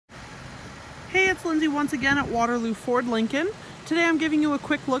Hey, it's Lindsay once again at Waterloo Ford Lincoln. Today I'm giving you a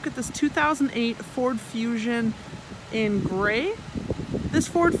quick look at this 2008 Ford Fusion in gray. This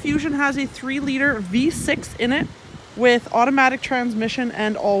Ford Fusion has a 3-liter V6 in it with automatic transmission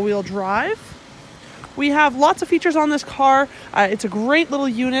and all-wheel drive. We have lots of features on this car. It's a great little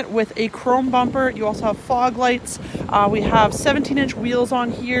unit with a chrome bumper. You also have fog lights. We have 17-inch wheels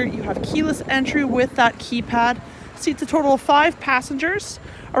on here. You have keyless entry with that keypad. Seats a total of 5 passengers.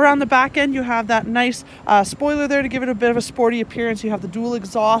 Around the back end, you have that nice spoiler there to give it a bit of a sporty appearance. You have the dual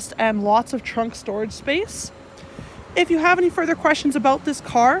exhaust and lots of trunk storage space. If you have any further questions about this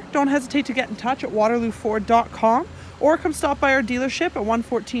car, don't hesitate to get in touch at waterlooford.com or come stop by our dealership at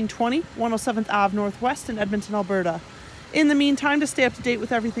 11420 107th Ave Northwest in Edmonton, Alberta. In the meantime, to stay up to date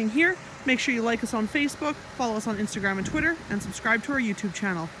with everything here, make sure you like us on Facebook, follow us on Instagram and Twitter, and subscribe to our YouTube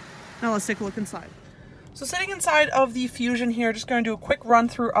channel. Now let's take a look inside. So sitting inside of the Fusion here, just going to do a quick run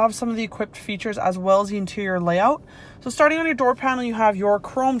through of some of the equipped features as well as the interior layout. So starting on your door panel, you have your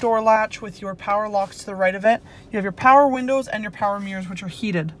chrome door latch with your power locks to the right of it. You have your power windows and your power mirrors, which are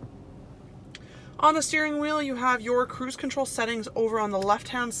heated. On the steering wheel, you have your cruise control settings over on the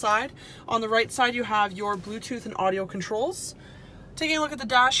left-hand side. On the right side, you have your Bluetooth and audio controls. Taking a look at the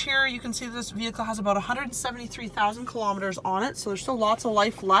dash here, you can see this vehicle has about 173,000 kilometers on it, so there's still lots of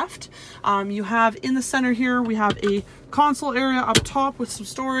life left. You have in the center here, we have a console area up top with some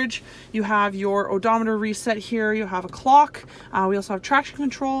storage. You have your odometer reset here. You have a clock. We also have traction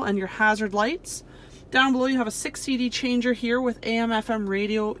control and your hazard lights. Down below, you have a 6 CD changer here with AM/FM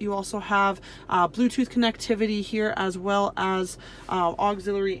radio. You also have Bluetooth connectivity here as well as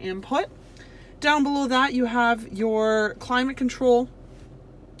auxiliary input. Down below that, you have your climate control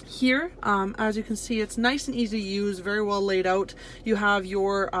here. As you can see, it's nice and easy to use, very well laid out. You have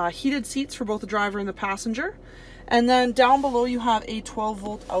your heated seats for both the driver and the passenger. And then down below, you have a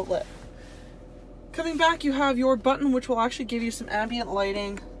 12-volt outlet. Coming back, you have your button, which will actually give you some ambient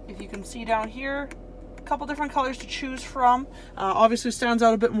lighting. If you can see down here, a couple different colors to choose from. Obviously stands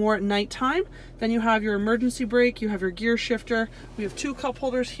out a bit more at nighttime. Then you have your emergency brake, you have your gear shifter, we have 2 cup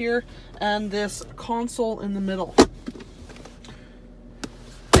holders here, and this console in the middle.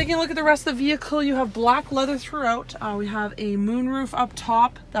 Taking a look at the rest of the vehicle, you have black leather throughout. We have a moonroof up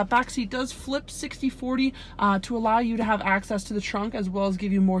top. That back seat does flip 60/40 to allow you to have access to the trunk as well as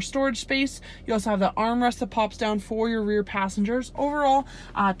give you more storage space. You also have the armrest that pops down for your rear passengers. Overall,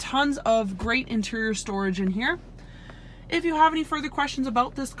 tons of great interior storage in here. If you have any further questions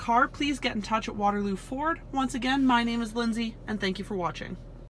about this car, please get in touch at Waterloo Ford. Once again, my name is Lindsay, and thank you for watching.